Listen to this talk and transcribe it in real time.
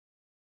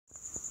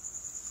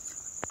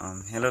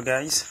Hello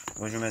guys,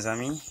 bonjour mes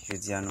amis. Je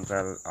dis à nous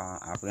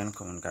apprendre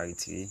comment on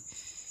retirer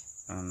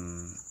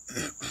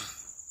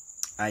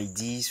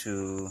ID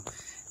sur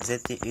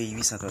ZTE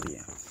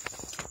 831.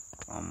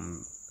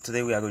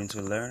 Today we are going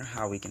to learn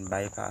how we can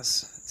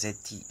bypass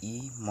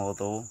ZTE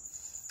model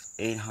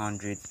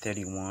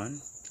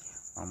 831.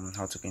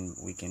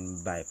 We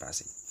can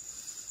bypass it.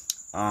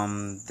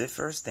 The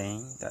first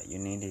thing that you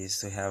need is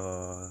to have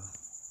a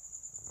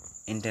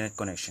internet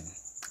connection.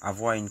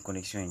 Avoir une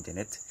connexion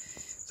internet.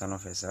 Ça nous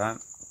fait ça.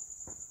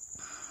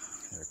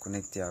 Je vais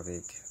connecter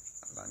avec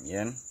la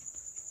mienne.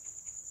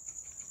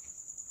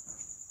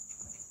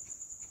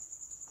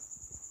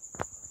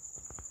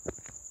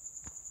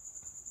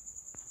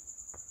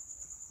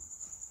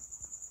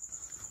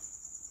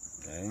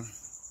 Okay.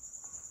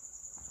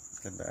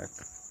 Get back.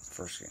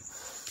 First screen.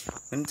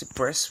 We need to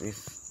press with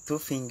two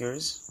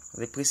fingers. Vous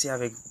allez presser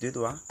avec deux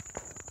doigts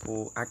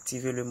pour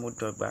activer le mode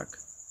talkback.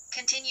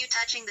 Continue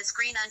touching the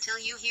screen until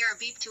you hear a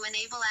beep to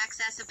enable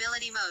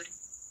accessibility mode.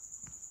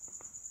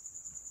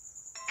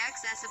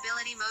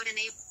 Accessibility mode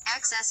enable.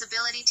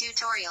 Accessibility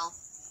tutorial.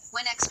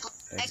 When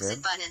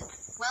exit button.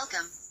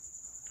 Welcome.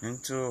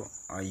 Into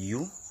a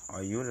U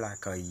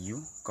like a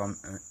U, comme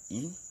un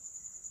I.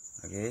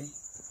 Okay.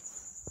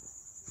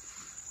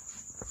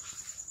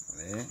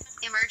 Allez.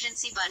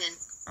 Emergency button.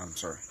 I'm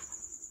sorry.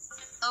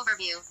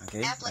 Overview.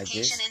 Okay.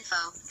 Application like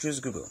info. Choose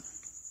Google.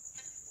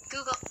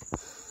 Google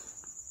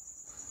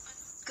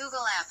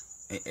app.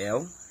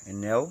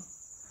 N L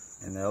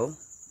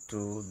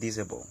to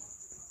disable.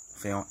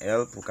 Fais un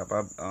L pour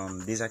capable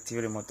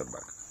désactiver le mode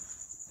talkback.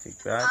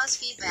 Pause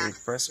feedback.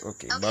 Press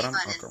OK. OK Button.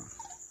 button.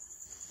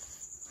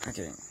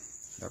 OK.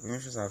 La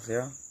première chose à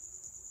faire,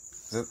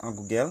 vous êtes en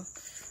Google.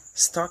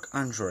 Stock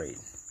Android.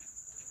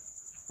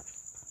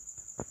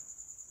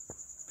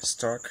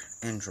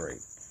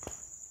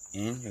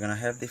 And you're gonna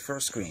have the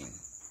first screen.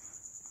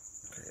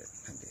 Okay,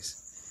 like this.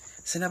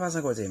 Ce n'est pas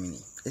encore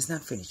terminé. It's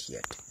not finished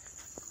yet.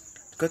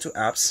 Go to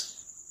apps.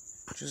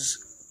 Choose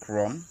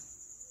Chrome.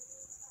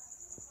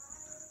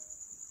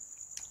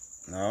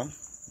 No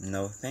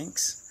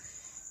thanks.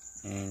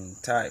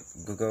 And type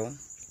google.com,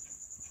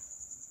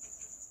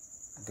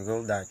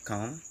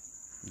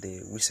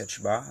 the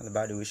research bar, the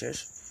bar de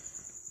recherche.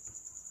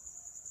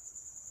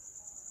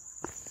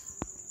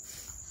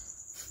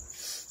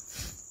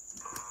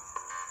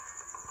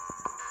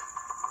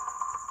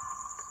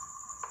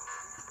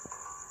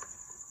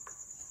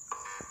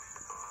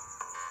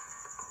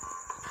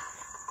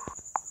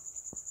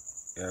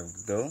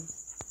 Go.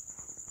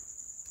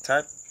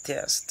 Type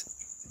test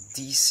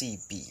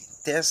DCP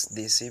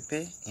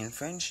in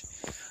French,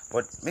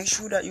 but make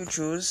sure that you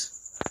choose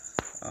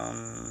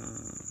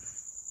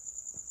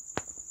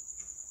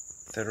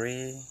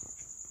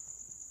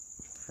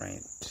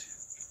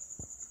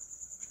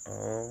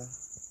 3.0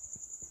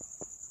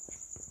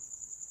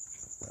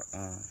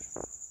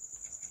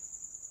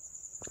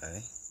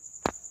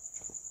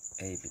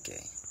 APK.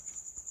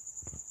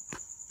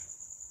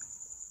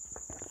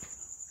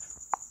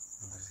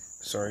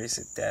 Sorry, it's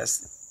a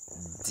test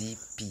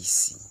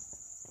DPC.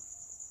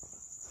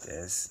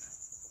 Test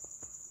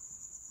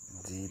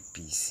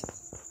DPC.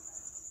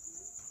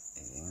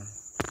 Okay.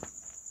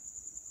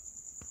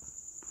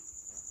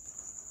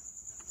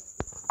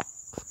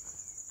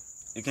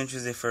 You can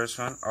choose the first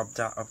one, up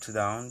to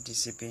down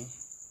DCP.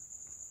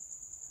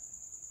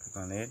 Click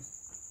on it.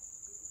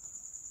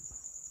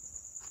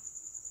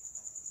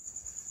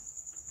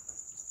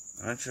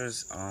 I'm gonna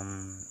choose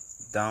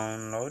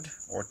download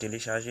or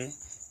télécharger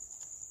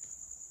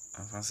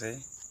en français.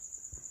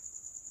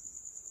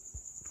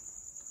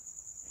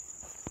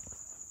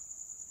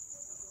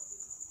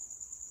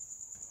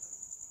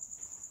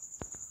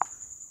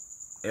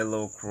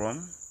 Hello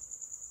Chrome.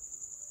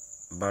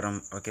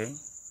 Bottom OK.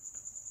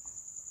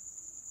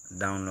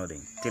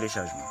 Downloading.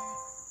 Téléchargement.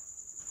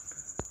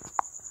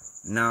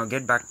 Now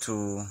get back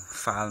to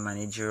File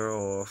Manager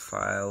or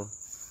File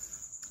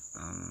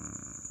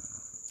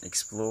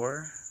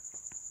Explorer.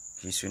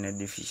 Gestionnaire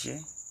des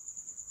fichiers.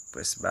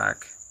 Press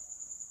back.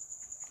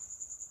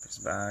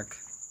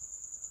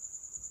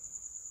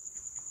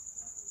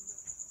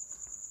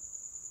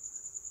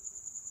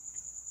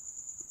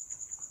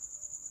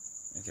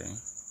 Okay.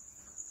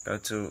 Go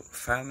to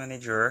File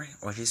Manager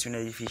or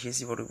gestionnaire des fichiers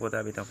si votre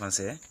portable est en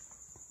français.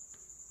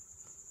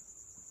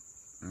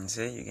 And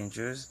say you can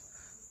choose.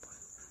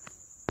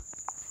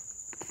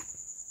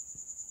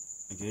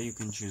 Okay, you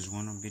can choose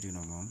one between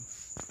of them.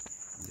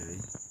 Okay,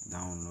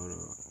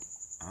 download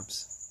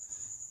apps.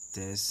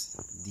 Test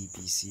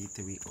DPC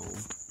 3.0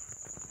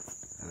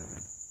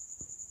 11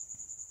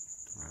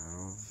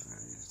 12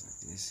 like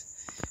this.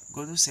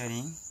 Go to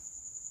setting,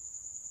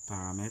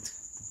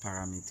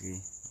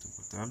 paramétrer ton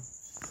portable.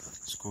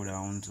 Scroll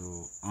down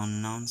to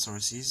unknown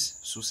sources,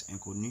 source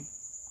inconnue.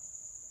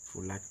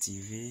 Faut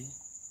l'activer,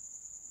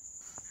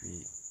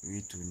 puis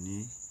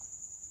retourner.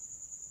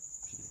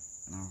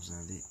 Now vous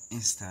allez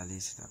installer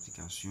cette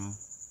application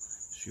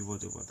sur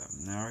votre portable.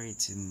 Now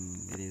it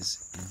is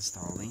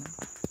installing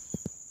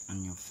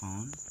on your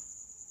phone.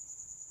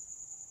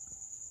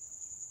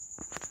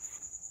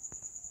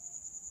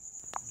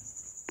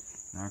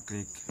 Now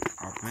click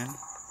open.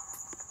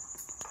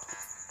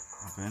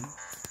 I'm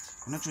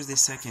gonna choose the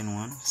second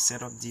one,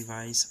 setup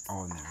device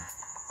owner.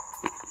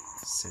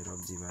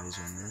 Setup device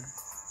owner.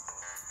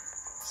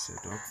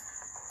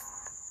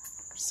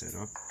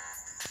 Setup.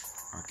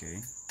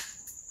 Okay.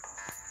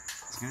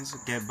 It's going to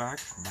get back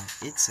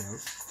by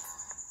itself.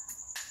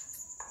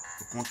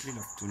 Pour conclure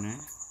la tournée.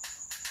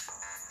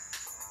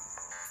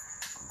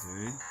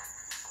 Okay.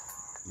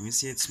 You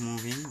see it's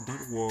moving.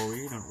 Don't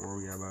worry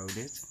about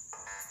it.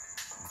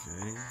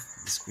 Okay,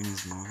 the screen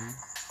is moving.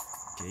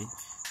 Okay,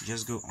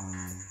 just go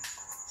on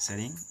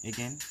setting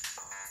again.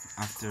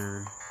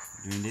 After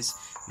doing this,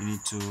 you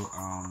need to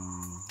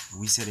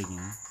reset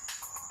again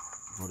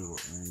for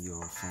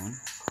your phone.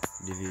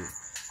 Vous devez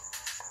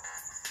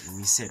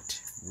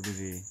reset, vous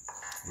devez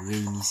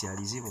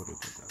réinitialiser votre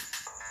portable.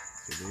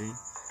 Okay,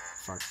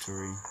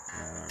 factory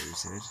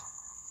reset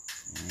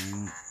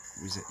and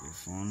reset your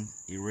phone.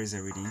 Erase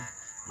everything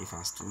if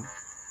has to.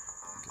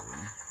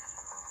 Okay.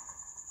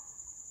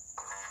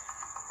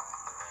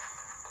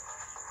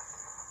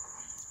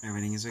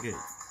 Everything is okay.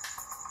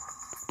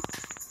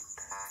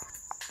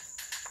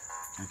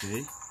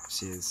 Okay,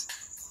 she's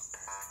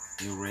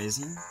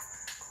erasing.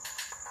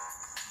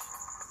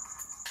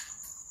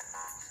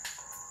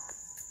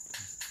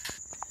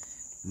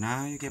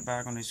 Now you get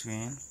back on the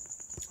screen.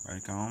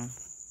 Welcome.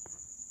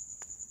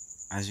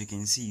 As you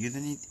can see, you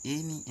don't need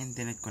any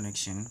internet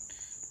connection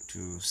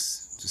to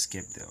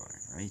skip there,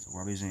 right?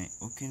 On a besoin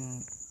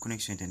aucune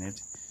connexion internet.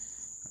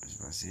 Je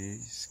vais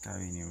passer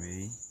Sky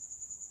anyway.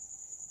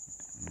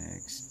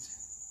 Next.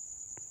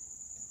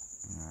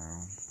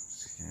 Now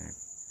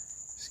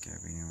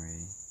skip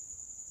anyway.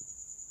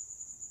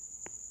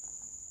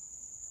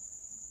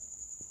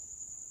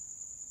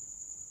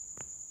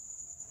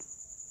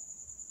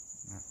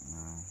 Not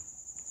now.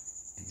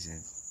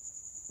 Exit.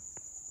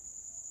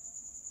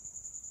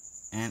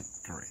 And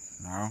correct.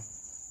 Now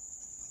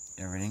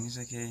everything is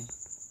okay.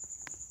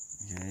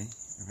 Okay,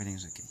 everything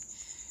is okay.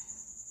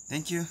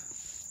 Thank you.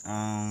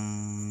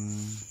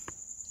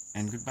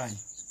 And goodbye.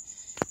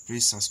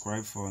 Please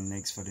subscribe for the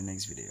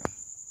next video.